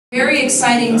Very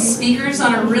exciting speakers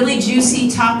on a really juicy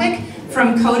topic,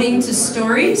 from coding to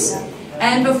stories.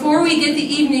 And before we get the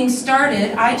evening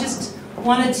started, I just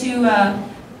wanted to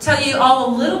tell you all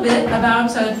a little bit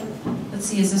about, let's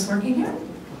see, is this working here?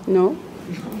 No.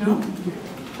 No?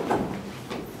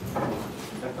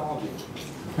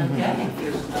 Okay.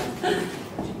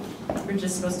 We're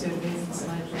just supposed to advance the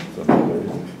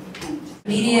slideshow.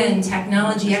 Media and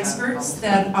technology experts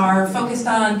that are focused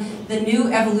on the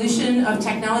new evolution of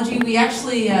technology. We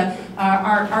actually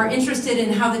are interested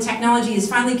in how the technology is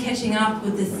finally catching up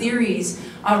with the theories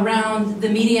around the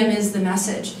medium is the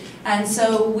message. And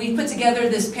so we put together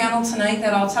this panel tonight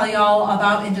that I'll tell you all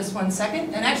about in just one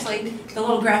second. And actually, the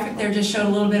little graphic there just showed a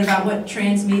little bit about what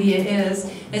transmedia is.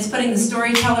 It's putting the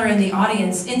storyteller and the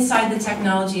audience inside the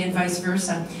technology and vice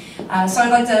versa. So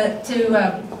I'd like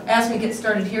to as we get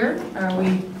started here, are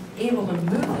we able to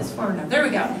move this forward? No, there we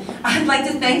go. I'd like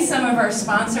to thank some of our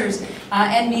sponsors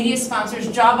and media sponsors,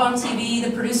 Job on TV,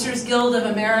 the Producers Guild of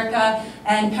America,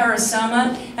 and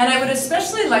Parasoma. And I would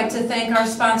especially like to thank our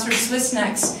sponsor,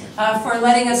 Swissnex, for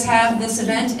letting us have this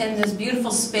event in this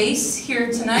beautiful space here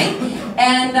tonight.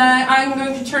 And I'm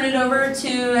going to turn it over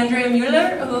to Andrea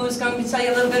Mueller, who is going to tell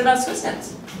you a little bit about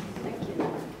Swissnex. Thank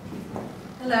you.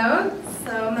 Hello.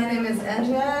 So my name is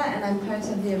Andrea, and I'm part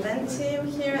of the event team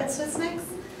here at Swissnex.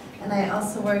 And I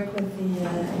also work with the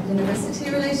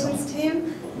University Relations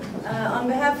team. On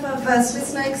behalf of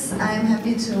Swissnex, I'm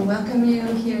happy to welcome you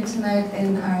here tonight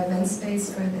in our event space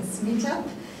for this meetup.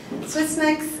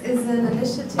 Swissnex is an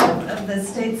initiative of the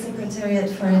State Secretariat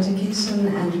for Education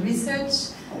and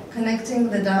Research, connecting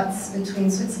the dots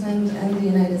between Switzerland and the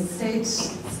United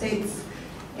States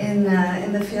in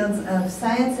the fields of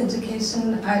science,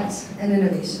 education, art, and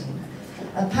innovation.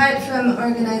 Apart from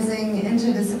organizing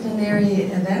interdisciplinary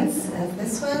events as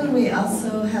this one, we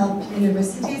also help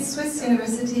universities, Swiss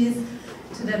universities,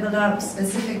 to develop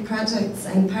specific projects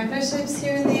and partnerships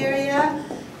here in the area.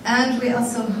 And we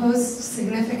also host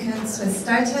significant Swiss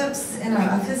startups in our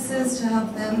offices to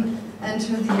help them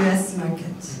enter the US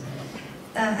market.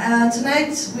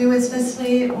 Tonight, we would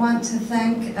especially want to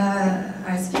thank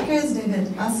our speakers,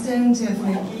 David Austin, Geoff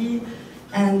McGee,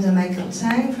 and Michael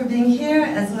Chang for being here,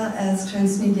 as well as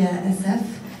Transmedia SF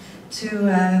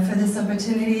for this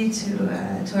opportunity to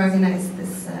organize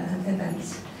this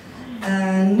event.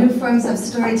 New forms of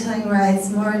storytelling rise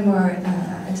more and more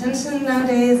attention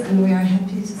nowadays, and we are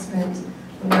happy to spread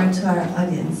the word to our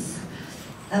audience.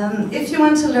 If you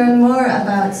want to learn more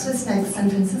about Swissnex San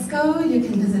Francisco, you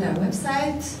can visit our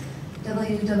website,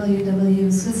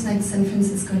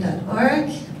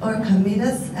 www.swissnexsanfrancisco.org, or come meet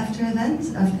us after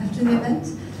the event.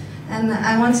 And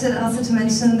I wanted also to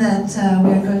mention that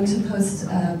we are going to post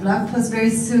a blog post very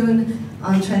soon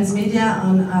on Transmedia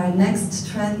on our Next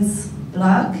Trends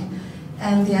blog.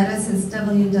 And the address is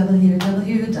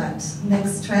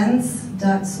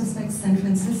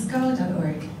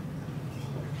www.nexttrends.swissnexsanfrancisco.org.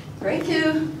 Thank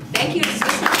you. Thank you.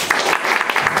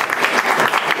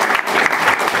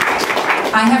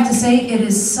 I have to say, it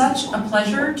is such a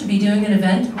pleasure to be doing an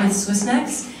event with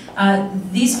Swissnex.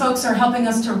 These folks are helping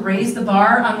us to raise the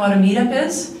bar on what a meetup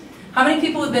is. How many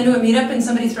people have been to a meetup and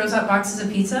somebody throws out boxes of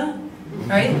pizza?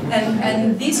 Right?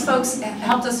 And these folks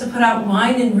helped us to put out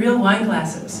wine in real wine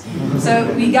glasses.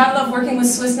 So we gotta love working with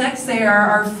Swissnex. They are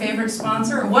our favorite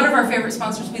sponsor, or one of our favorite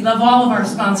sponsors. We love all of our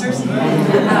sponsors.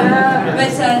 But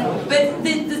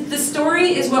the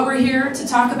story is what we're here to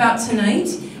talk about tonight.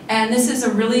 And this is a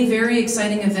really very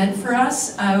exciting event for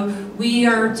us. We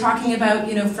are talking about,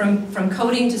 from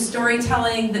coding to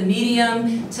storytelling, the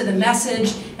medium to the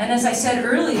message. And as I said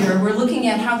earlier, we're looking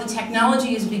at how the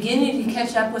technology is beginning to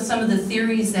catch up with some of the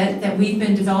theories that we've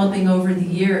been developing over the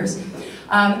years.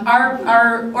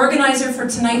 Our organizer for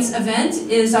tonight's event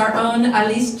is our own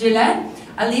Alice Gillet.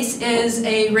 Alice is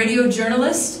a radio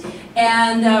journalist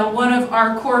and one of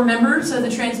our core members of the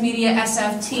Transmedia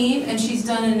SF team, and she's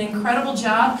done an incredible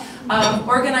job of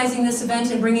organizing this event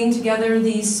and bringing together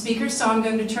these speakers. So I'm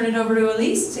going to turn it over to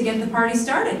Alice to get the party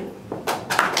started.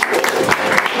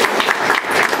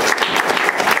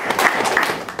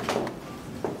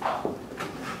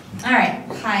 All right,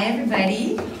 hi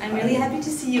everybody. I'm really happy to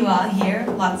see you all here.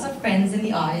 Lots of friends in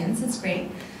the audience, it's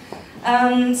great.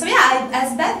 So yeah,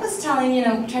 as Beth was telling,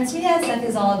 Transmedia SF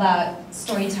is all about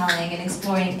storytelling and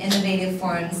exploring innovative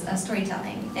forms of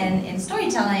storytelling. And in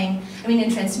storytelling, in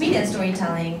Transmedia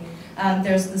storytelling,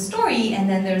 there's the story, and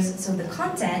then there's the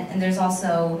content, and there's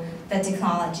also the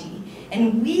technology.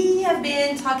 And we have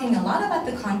been talking a lot about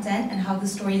the content and how the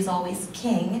story is always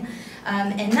king.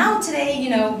 And now today,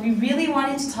 we really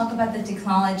wanted to talk about the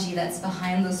technology that's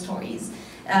behind those stories.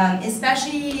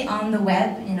 especially on the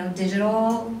web,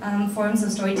 digital forms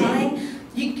of storytelling.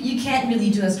 You can't really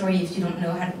do a story if you don't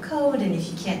know how to code and if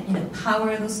you can't,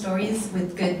 power those stories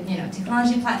with good,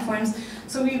 technology platforms.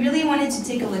 So we really wanted to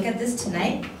take a look at this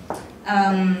tonight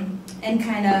and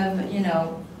kind of,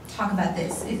 talk about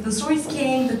this. If the story's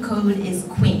king, the code is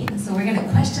queen. So we're going to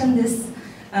question this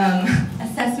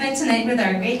assessment tonight with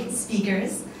our great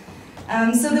speakers.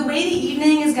 So the way the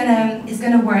evening is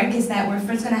gonna work is that we're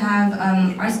first gonna have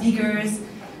our speakers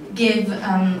give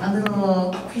a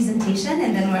little presentation,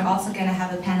 and then we're also gonna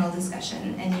have a panel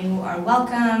discussion. And you are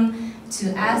welcome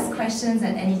to ask questions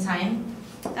at any time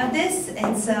of this.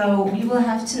 And so we will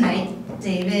have tonight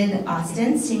David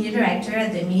Austin, Senior Director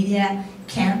at the Media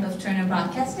Camp of Turner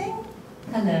Broadcasting.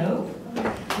 Hello.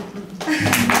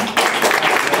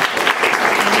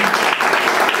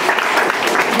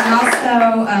 And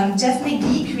also Jeff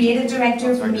McGee, Creative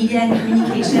Director for Media and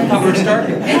Communications. Oh, we're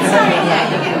starting. It's starting,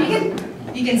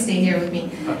 yeah. You can stay here with me.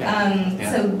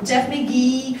 So Jeff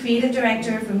McGee, Creative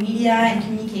Director for Media and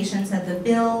Communications at the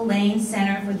Bill Lane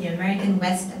Center for the American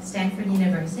West at Stanford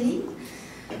University.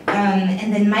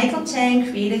 And then Michael Chang,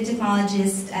 Creative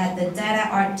Technologist at the Data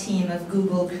Art team of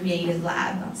Google Creative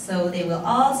Lab. So they will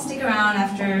all stick around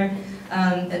after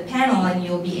the panel, and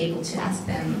you'll be able to ask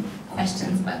them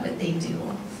questions about what they do.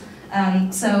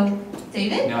 So,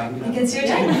 David, I think it's your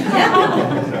turn.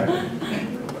 Yeah. Sorry.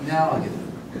 Now I'll get it.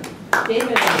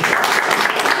 David.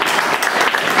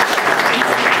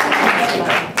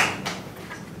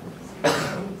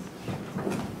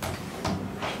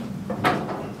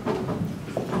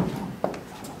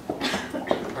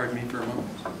 Pardon me for a moment.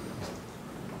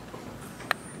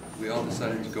 We all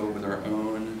decided to go with our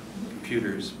own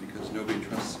computers because nobody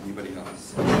trusts anybody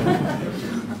else.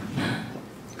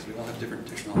 Because we all have different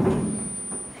technology.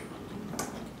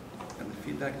 And the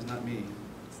feedback is not me.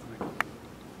 It's the microphone.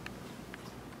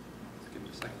 Let's give it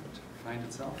a second to find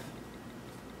itself.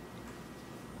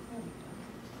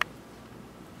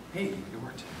 Hey, it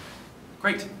worked.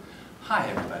 Great. Hi,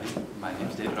 everybody. My name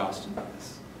is David Austin. I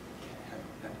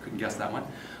couldn't guess that one.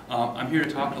 I'm here to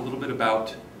talk a little bit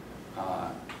about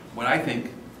what I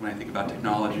think when I think about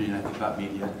technology and I think about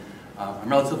media. I'm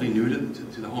relatively new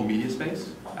to the whole media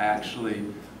space. I actually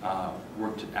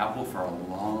worked at Apple for a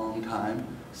long time,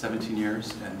 17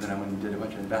 years, and then I went and did a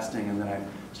bunch of investing, and then I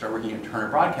started working at Turner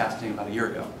Broadcasting about a year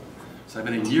ago. So I've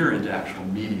been a year into actual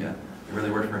media. I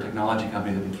really worked for a technology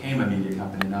company that became a media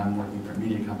company. Now I'm working for a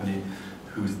media company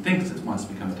who thinks it wants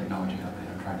to become a technology company.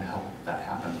 I'm trying to help that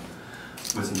happen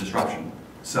with some disruption.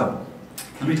 So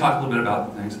let me talk a little bit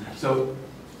about things. So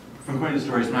from coding to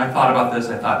stories, when I thought about this,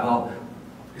 I thought, well,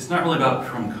 it's not really about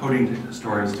from coding to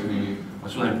stories to me.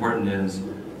 What's really important is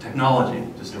technology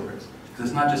to stories. Because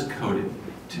it's not just coding.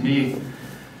 To me,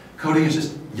 coding is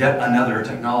just yet another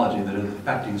technology that is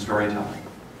affecting storytelling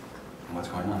and what's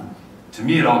going on. To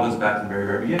me, it all goes back to the very,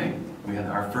 very beginning. We had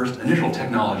our first initial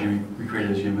technology we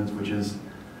created as humans, which is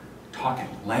talking,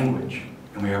 language.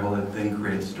 And we were able to then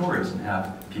create stories and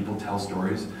have people tell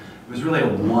stories. It was really a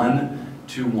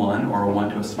one-to-one or a one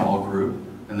to a small group,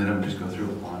 and then it would just go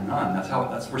through on and on.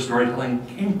 That's where storytelling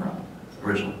came from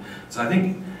originally. So I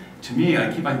think, to me, I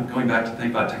keep on going back to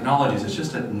think about technologies. It's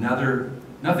just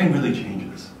nothing really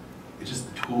changes. It's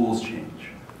just the tools change,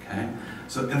 okay?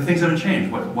 So, and the things haven't changed.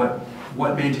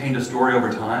 What maintained a story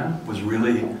over time was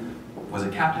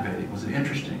it captivating? Was it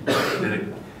interesting? Did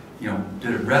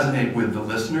it resonate with the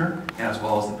listener as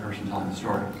well as the person telling the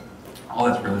story? All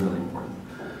that's really, really important.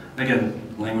 And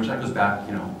again, language, that goes back,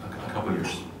 a couple of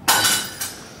years.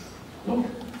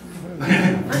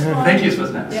 Thank you,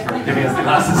 Swiss Next, for giving us the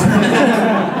glasses.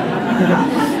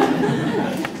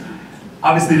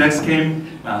 Obviously, next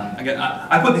came, again,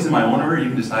 I put these in my own order. You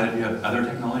can decide if you have other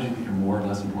technology that are more or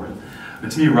less important.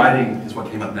 But to me, writing is what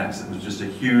came up next. It was just a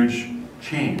huge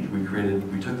change.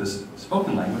 We took this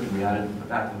spoken language and we added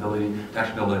back the ability to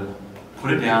actually be able to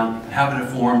put it down and have it in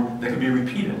a form that could be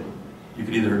repeated. You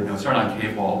could either start on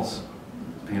cave walls,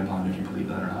 depending upon if you believe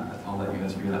that or not. I'll let you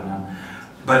guys figure that one out.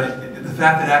 But the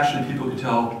fact that actually people could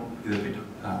tell either with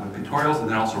pictorials and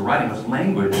then also writing with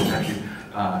language, and actually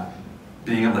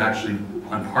being able to actually,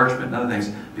 on parchment and other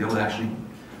things, be able to actually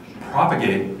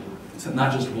propagate, so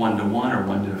not just one-to-one or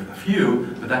one to a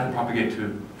few, but that could propagate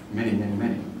to many, many,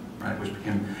 many, right? Which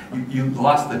became, you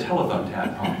lost the telephone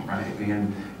tag problem, right?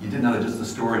 And you didn't know that just the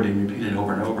story being repeated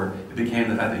over and over. It became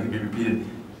the fact that it could be repeated,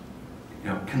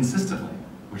 consistently,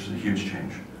 which is a huge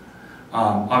change.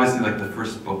 Obviously, like the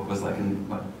first book was like in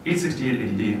 868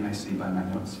 AD, I see by my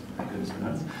notes, thank goodness for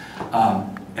notes.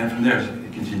 And from there,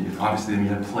 it continued. Obviously, then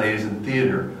you had plays and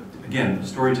theater, again,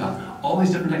 storytelling, all these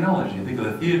different technologies. You think of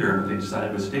the theater, they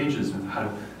decided with stages, and how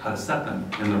how to set them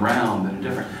in the round that are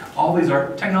different. All these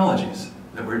are technologies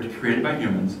that were created by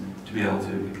humans to be able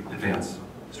to advance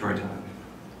storytelling.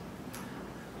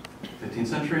 15th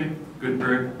century,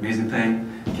 Gutenberg, amazing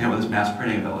thing, came up with this mass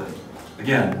printing ability.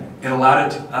 Again, it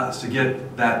allowed us to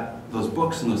get those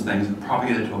books and those things and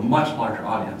propagate it to a much larger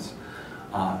audience.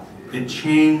 It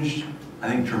changed, I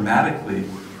think, dramatically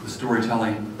the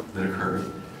storytelling that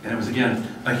occurred. And it was, again,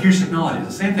 a huge technology.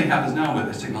 The same thing happens now with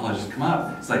as technologies come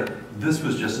up. It's like, this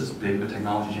was just as big of a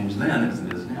technology change then as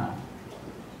it is now.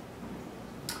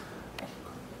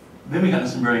 Then we got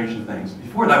into some very interesting things.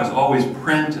 Before that was always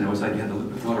print, and it was like you had to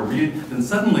know how to read. Then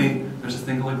suddenly, there's this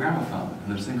thing called a gramophone, and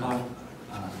there's this thing called,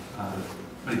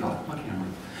 what do you call it? A camera.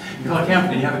 You call it a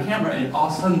camera, and you have a camera, and all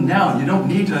of a sudden now, you don't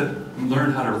need to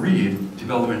learn how to read to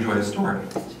be able to enjoy a story.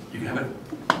 You can have it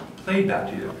played back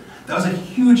to you. That was a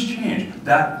huge change.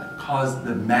 That caused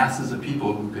the masses of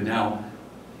people who could now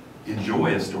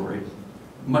enjoy a story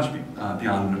much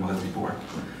beyond what it was before.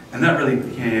 And that really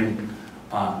became,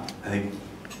 I think,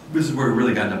 this is where we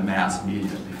really got into mass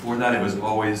media. Before that, it was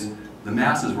always, the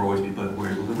masses were always people that were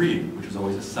able to read, which was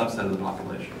always a subset of the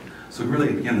population. So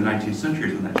really, again, the 19th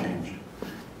century is when that changed.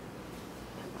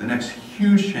 The next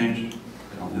huge change,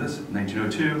 I don't do this,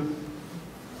 1902, you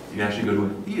could actually go to a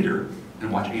theater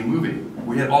and watch a movie.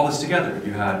 We had all this together.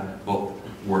 You had both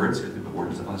words, because we put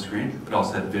words up on the screen, but it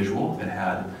also had visual, it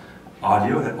had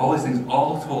audio, it had all these things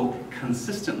all told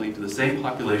consistently to the same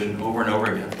population over and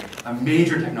over again. A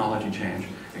major technology change.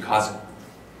 It caused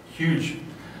huge,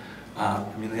 I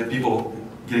mean, they had people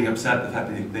getting upset at the fact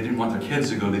that they didn't want their kids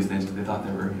to go to these things because they thought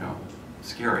they were,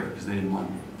 scary, because they didn't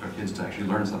want their kids to actually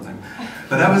learn something.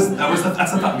 But that's the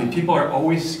thought. I mean, people are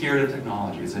always scared of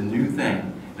technology. It's a new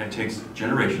thing, and it takes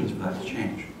generations for that to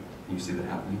change. And you see that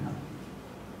happening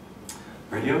now.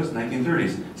 Radios,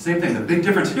 1930s, same thing. The big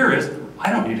difference here is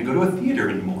I don't need to go to a theater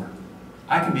anymore.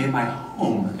 I can be in my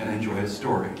home and enjoy a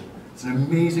story. It's an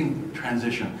amazing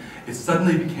transition. It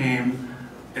suddenly became,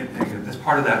 as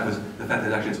part of that was the fact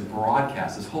that actually it's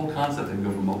broadcast, this whole concept that can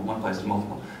go from one place to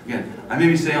multiple. Again, I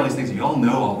maybe say all these things, you all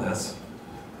know all this.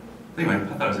 Anyway, I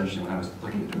thought it was interesting when I was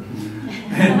looking into it.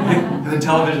 And then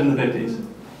television in the 50s,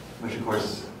 which of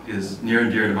course is near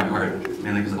and dear to my heart,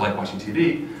 mainly because I like watching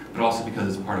TV, but also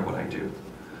because it's part of what I do.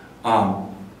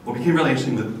 What became really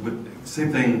interesting with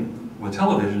same thing with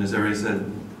television is everybody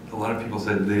said, a lot of people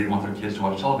said they didn't want their kids to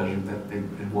watch television, that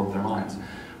it warped their minds.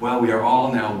 Well, we are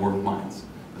all now warped minds.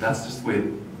 But that's just the way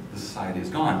the society has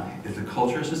gone. If the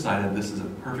culture has decided this is a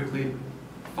perfectly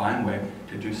fine way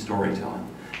to do storytelling.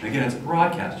 And again, it's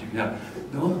broadcast. You can have,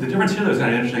 the difference here that was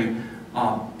kind of interesting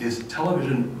is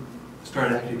television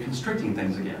started actually constricting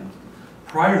things again.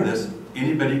 Prior to this,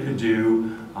 anybody could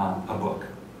do a book.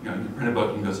 You can print a book,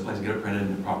 you can go someplace and get it printed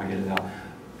and propagate it out.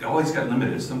 It always got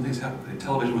limited. Some things happened.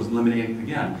 Television was limiting,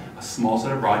 again, a small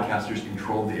set of broadcasters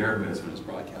controlled the airwaves when it's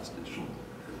broadcast digital.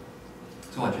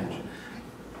 So that changed.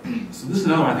 So this is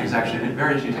another one I think is actually a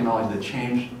very interesting technology that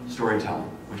changed storytelling,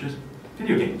 which is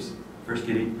video games. First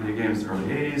video games in the early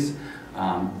 80s.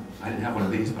 I didn't have one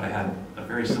of these, but I had a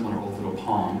very similar old little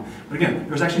Pong. But again,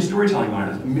 there was actually storytelling going on.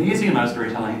 There's an amazing amount of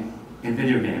storytelling in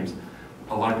video games.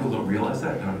 A lot of people don't realize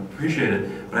that, don't appreciate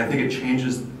it, but I think it's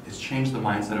changed the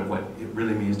mindset of what it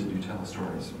really means to tell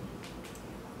stories.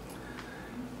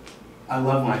 I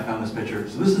love when I found this picture.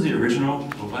 So this is the original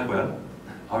World Wide Web.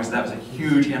 Obviously that was a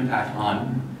huge impact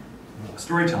on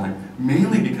storytelling,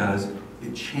 mainly because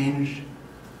it changed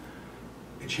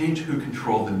who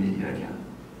controlled the media again.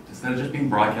 Instead of just being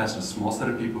broadcast to a small set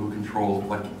of people who control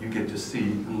what you get to see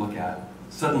and look at,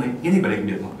 suddenly anybody can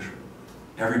be a publisher.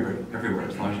 Everybody, everywhere,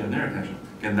 as long as you have an internet connection.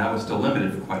 Again, that was still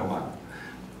limited for quite a while.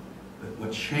 But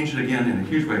what changed it again in a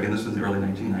huge way, again, this was the early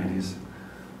 1990s.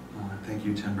 Thank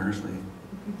you, Tim Berners-Lee.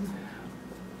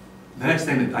 The next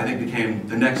thing that I think became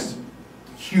the next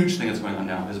huge thing that's going on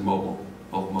now is mobile.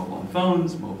 Both mobile on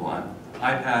phones, mobile on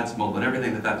iPads, mobile on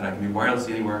everything that I can be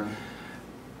wirelessly anywhere.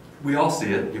 We all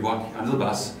see it. You walk under the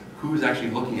bus. Who's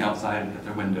actually looking outside at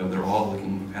their window? They're all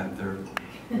looking at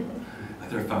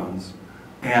their phones.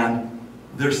 And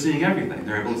they're seeing everything.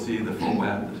 They're able to see the full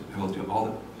web, they're able to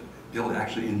do be able to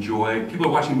actually enjoy. People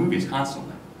are watching movies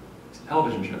constantly.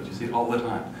 Television shows, you see it all the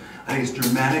time. I think it's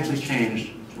dramatically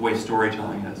changed the way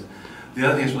storytelling is. The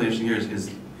other thing that's really interesting here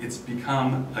is it's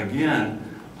become, again,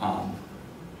 well,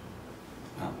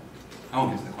 I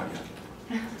won't get to that quite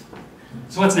yet.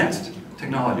 So what's next?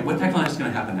 Technology. What technology is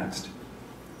going to happen next?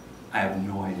 I have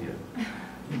no idea.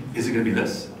 Is it going to be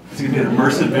this? Is it going to be an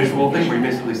immersive visual thing where you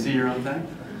basically see your own thing?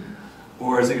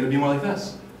 Or is it going to be more like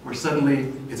this, where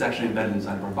suddenly it's actually embedded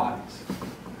inside of our bodies?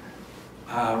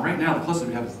 Right now, the closest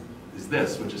we have is is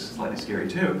this, which is slightly scary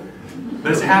too.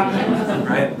 But it's happening,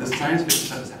 right? The science fiction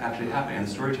stuff is actually happening, and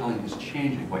the storytelling is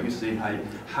changing. What you see,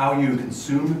 how you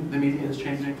consume the media is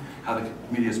changing, how the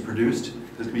media is produced.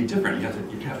 This can be different. You have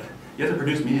to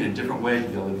produce media in a different way to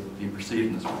be able to be perceived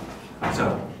in this world.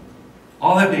 So,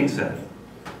 all that being said,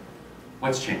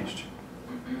 what's changed?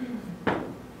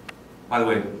 By the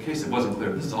way, in case it wasn't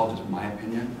clear, this is all just my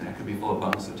opinion, and it could be full of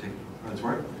bugs, so take it for its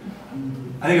worth.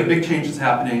 I think a big change that's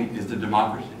happening is the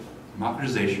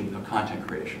democratization of content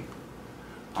creation.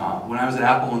 When I was at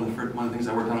Apple, one of the things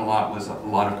I worked on a lot was a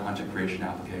lot of content creation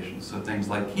applications. So things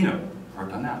like Keynote, I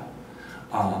worked on that.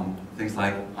 Things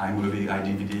like iMovie,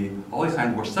 iDVD, all these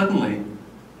kinds where suddenly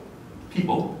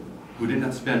people who didn't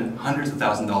have to spend hundreds of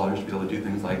thousands of dollars to be able to do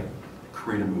things like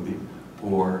create a movie,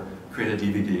 or create a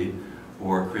DVD,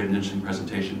 or create an interesting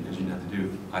presentation, because you didn't have to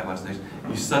do 5 less things,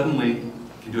 you suddenly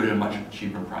can do it at a much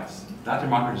cheaper price. That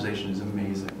democratization is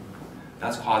amazing.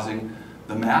 That's causing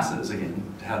the masses, again,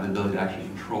 to have the ability to actually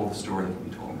control the story that can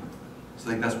be told. So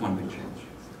I think that's one big change.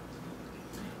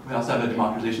 We also have a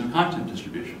democratization of content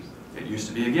distribution. It used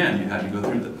to be, again, you had to go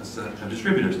through a set of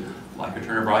distributors, like a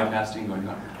Turner Broadcasting, going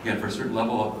on. Again, for a certain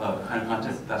level of kind of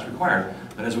content, that's required.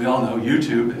 But as we all know,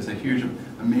 YouTube is a huge,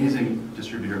 amazing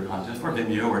distributor of content, or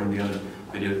Vimeo, or any other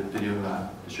video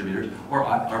distributors, or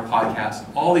podcasts.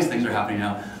 All these things are happening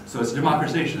now. So it's a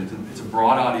democratization. It's a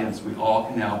broad audience. We all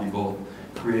can now be both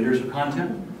creators of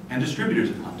content and distributors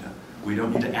of content. We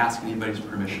don't need to ask anybody's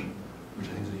permission, which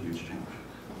I think is a huge change.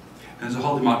 And there's a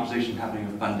whole democratization happening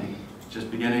of funding. Just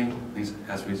beginning, things,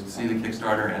 as we've seen in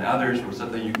Kickstarter and others, where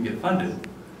something you can get funded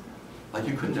like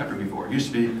you couldn't ever before. It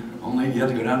used to be only you had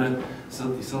to go down to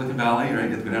Silicon Valley, right?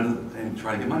 You had to go down to and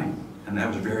try to get money. And that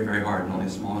was very, very hard, and only a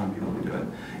small number of people could do it.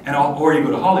 And or you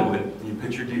go to Hollywood, and you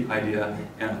pitch your deep idea,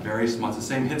 and very small, it's the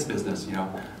same hits business, you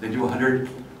know. They do 100,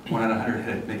 1 out of 100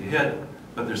 hit, make a hit,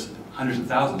 but there's hundreds of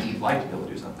thousands who'd like to be able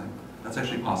to do something. That's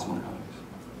actually possible nowadays.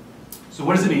 So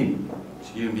what does it mean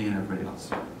to you and me and everybody else?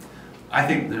 I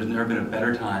think there's never been a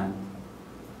better time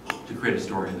to create a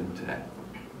story than today.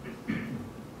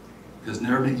 It's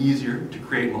never been easier to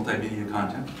create multimedia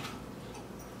content.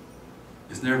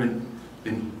 It's never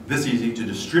been this easy to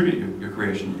distribute your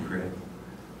creation you create.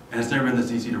 And it's never been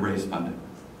this easy to raise funding.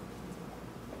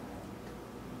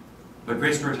 But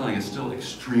great storytelling is still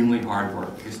extremely hard work.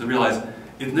 Okay, so realize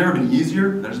it's never been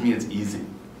easier, that doesn't mean it's easy.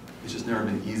 It's just never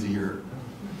been easier.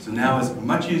 So now it's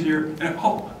much easier, and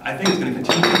I think it's going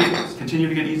to continue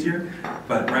to get easier,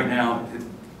 but right now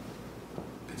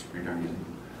it's pretty darn easy.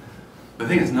 The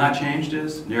thing that's not changed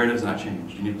is narrative's not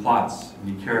changed. You need plots,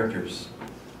 you need characters,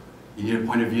 you need a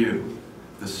point of view.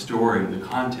 The story, the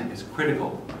content is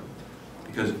critical,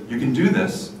 because you can do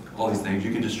this, all these things,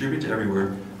 you can distribute to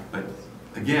everywhere, but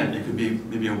again, it could be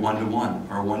maybe a one-to-one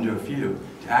or a one-to-a-few.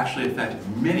 To actually affect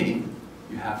many,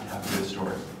 you have to have a good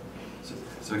story.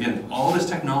 So again, all this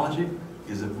technology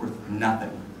is worth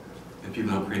nothing if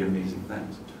people don't create amazing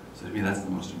things. So to me, that's the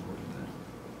most important thing.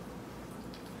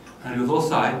 I'm going to do a little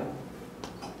side,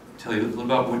 tell you a little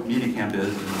about what Media Camp is,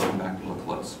 and then we'll come back to a little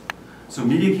close. So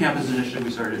Media Camp is an initiative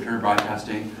we started at Turner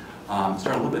Broadcasting. Started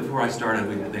a little bit before I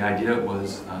started. The idea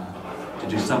was to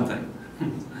do something,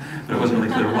 but it wasn't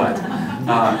really clear what.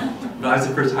 But I was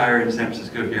the first hire in San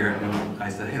Francisco here, and I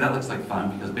said, hey, that looks like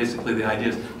fun, because basically the idea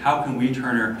is, how can we,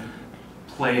 Turner,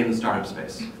 play in the startup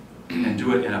space and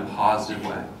do it in a positive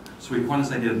way? So we coined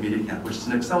this idea of Media Camp, which is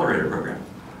an accelerator program.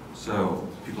 So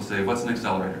people say, what's an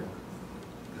accelerator?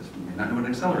 Because you may not know what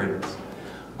an accelerator is.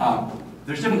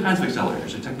 There's different kinds of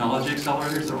accelerators. There are technology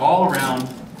accelerators. They're all around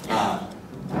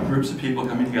groups of people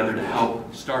coming together to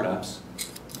help startups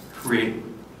create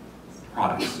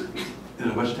products.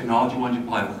 There's a bunch of technology ones you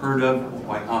probably have heard of,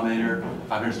 Y Combinator,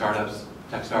 500 Startups,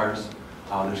 Techstars.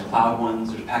 There's cloud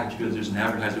ones, there's packaged goods, there's an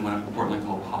advertising one up in Portland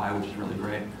called Pi, which is really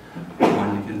great.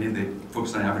 They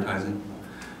focus on advertising.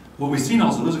 What we've seen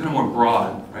also, those are kind of more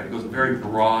broad, right? It goes very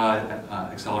broad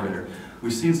accelerator.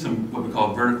 We've seen some, what we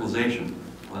call verticalization,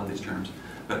 I love these terms,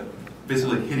 but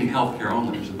basically hitting healthcare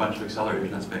only. There's a bunch of accelerators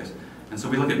in that space. And so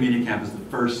we look at Media Camp as the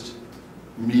first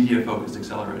media-focused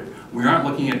accelerator. We aren't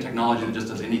looking at technology that just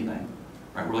does anything,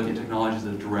 right? We're looking at technologies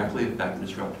that directly affect and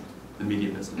disrupt the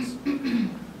media business.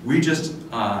 We just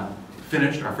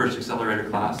finished our first accelerator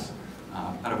class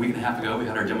about a week and a half ago. We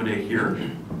had our demo day here.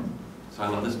 So I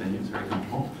love this venue, it's very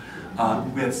comfortable.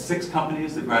 We had 6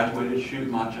 companies that graduated: Shoot,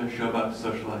 Matcha, Showbuck,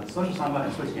 Social Samba,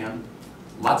 and Switchcam.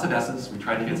 Lots of S's. We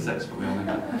tried to get 6, but we only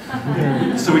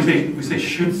got. So we say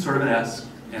Shoot's sort of an S,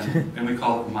 and we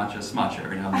call it Matcha Smatcha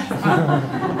every now and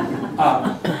then.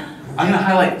 I'm going to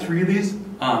highlight 3 of these,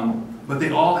 but they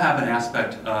all have an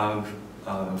aspect of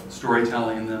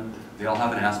storytelling in them. They all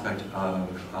have an aspect of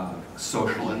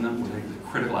social in them, which I think is a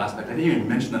critical aspect. I didn't even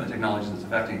mention that the technology that's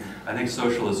affecting. I think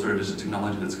social is sort of just a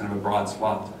technology that's kind of a broad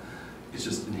swath. It's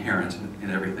just inherent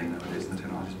in everything nowadays in the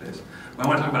technology space. But I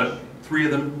want to talk about 3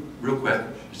 of them real quick,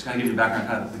 just to kind of give you a background,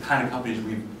 kind of the kind of companies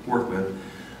we work with.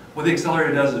 What the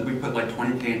accelerator does is we put like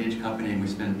 20K into each company and we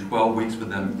spend 12 weeks with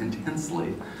them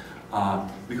intensely. I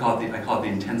call it the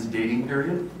intense dating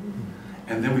period.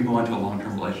 And then we go on to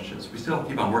long-term relationships. We still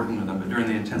keep on working with them, but during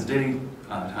the intense dating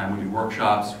time, we do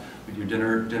workshops, we do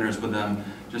dinners with them.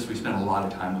 Just we spend a lot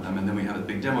of time with them, and then we have a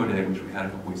big demo day, which we had a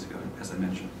couple weeks ago, as I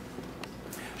mentioned.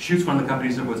 Shoot's one of the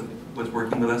companies that was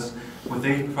working with us. What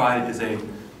they provide is a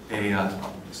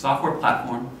software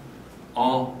platform,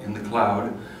 all in the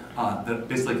cloud, that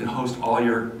basically can host all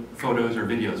your photos or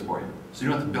videos for you. So you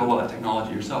don't have to build all that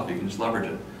technology yourself. You can just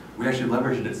leverage it. We actually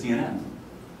leveraged it at CNN.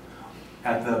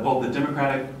 At both the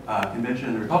Democratic convention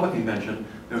and the Republican convention,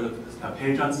 there was a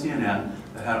page on CNN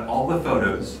that had all the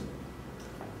photos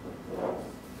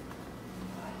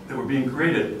that were being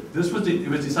created. It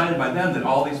was decided by them that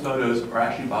all these photos are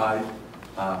actually by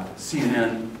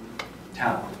CNN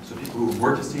talent. So people who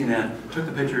worked at CNN took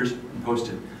the pictures and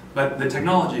posted. But the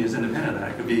technology is independent of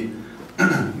that. It could be,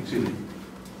 excuse me,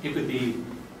 it could be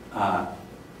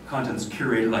contents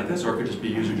curated like this, or it could just be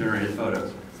user-generated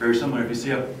photos. Very similar. If you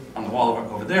see up on the wall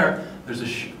over there, there's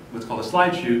what's called a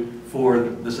slide shoot for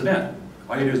this event.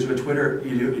 All you do is do a Twitter.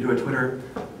 You do a Twitter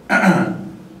to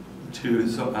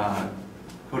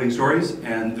coding stories,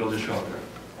 and it'll just show up there.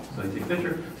 So you take a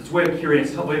picture. It's a way of curating,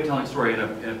 it's a way of telling a story in a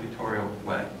pictorial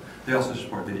way. They also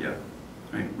support video.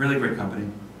 I mean, really great company,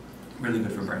 really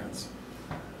good for brands.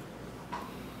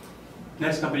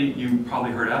 Next company you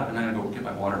probably heard of, and I'm gonna go get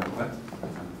my water real quick.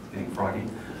 I'm getting froggy.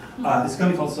 This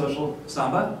company called Social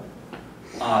Samba.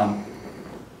 I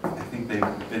think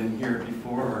they've been here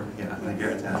before, or yeah, I think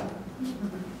Garrett's has.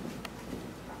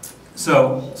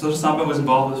 So Social Samba was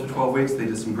involved with us for 12 weeks. They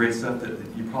did some great stuff that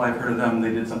you probably have heard of them.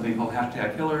 They did something called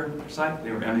 #Killer site.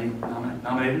 They were Emmy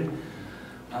nominated.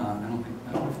 I don't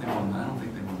know if they won. I don't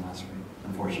think they won last week,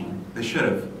 unfortunately. They should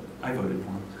have. I voted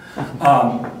for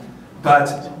them.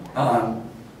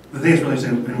 The thing that's really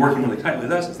interesting in working really tightly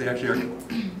with us is they actually are.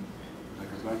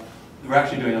 We're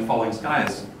actually doing a Falling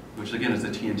Skies, which again is the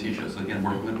TNT show. So again,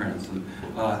 working with brands. And,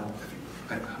 I'm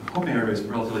hoping everybody's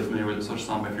relatively familiar with the Social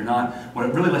Samba. If you're not, what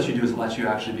it really lets you do is it lets you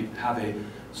actually have a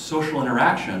social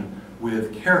interaction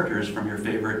with characters from your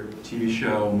favorite TV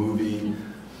show, movie,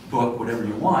 book, whatever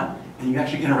you want, and you can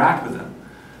actually interact with them.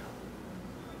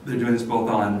 They're doing this both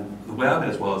on the web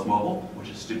as well as mobile, which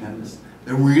is stupendous.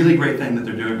 The really great thing that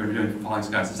they're doing for Falling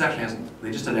Skies. This actually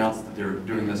they just announced that they were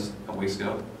doing this a couple weeks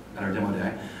ago at our demo day.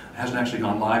 It hasn't actually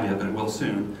gone live yet, but it will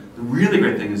soon. The really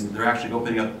great thing is they're actually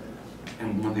opening up,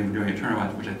 and one thing we're doing at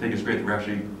Turnaround, which I think is great that we're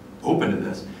actually open to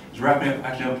this, is we're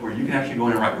actually up to where you can actually go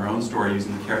in and write your own story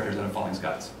using the characters out of Falling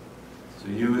Skies. So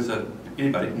you as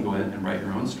anybody can go in and write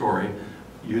your own story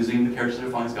using the characters out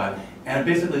of Falling Sky, and it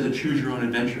basically is a choose your own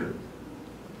adventure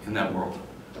in that world.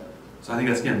 So I think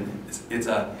that's, again, it's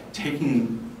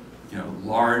taking, you know,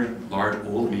 large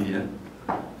old media,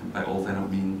 and by old I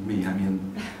don't mean me, I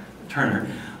mean Turner,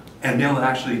 and be able to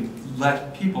actually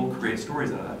let people create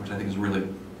stories out of that, which I think is really,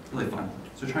 really fun.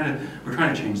 So we're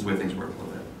trying to change the way things work a little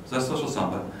bit. So that's Social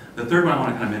Samba. The third one I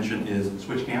want to kind of mention is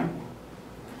SwitchCam.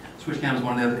 SwitchCam is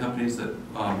one of the other companies that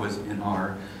was in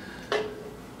our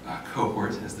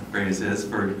cohort, as the phrase is,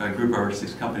 for a group of over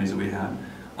 6 companies that we had.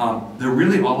 They're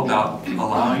really all about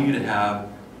allowing you to have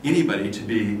anybody to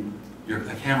be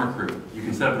a camera crew. You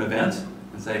can set up an event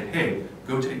and say, hey,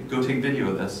 go take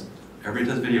video of this. Everybody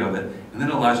does video of it, and then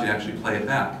it allows you to actually play it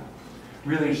back.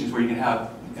 Really interesting is where you can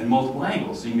have in multiple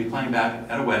angles. So you can be playing back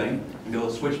at a wedding and be able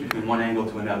to switch between one angle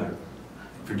to another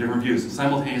for different views,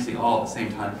 simultaneously all at the same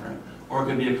time frame. Or it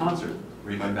could be a concert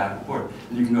where you're going back and forth.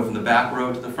 And you can go from the back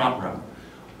row to the front row.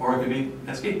 Or it could be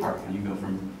a skate park, and you can go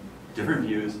from different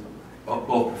views,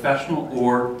 both professional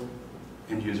or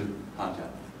end-user content.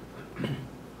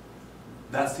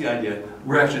 That's the idea.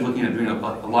 We're actually looking at doing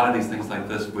a lot of these things like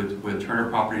this with Turner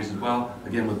properties as well,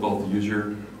 again with both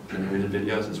user-generated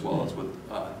videos as well as with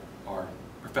our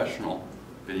professional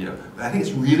video. But I think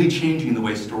it's really changing the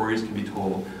way stories can be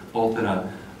told, both in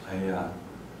on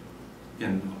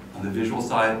the visual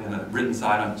side, in the written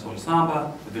side on Social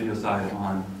Samba, the video side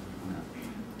on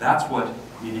that's what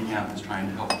MediaCamp is trying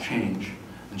to help change,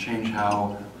 and change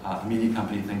how a media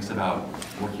company thinks about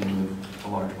working with a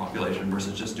large population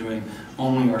versus just doing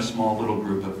only our small little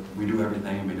group of we do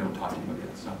everything and we don't talk to anybody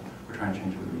else. So we're trying to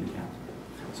change it with MediaCamp.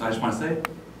 So I just want to say,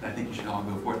 I think you should all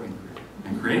go forth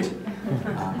and create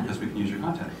because we can use your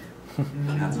content.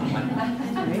 And that's all.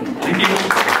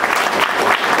 Thank you.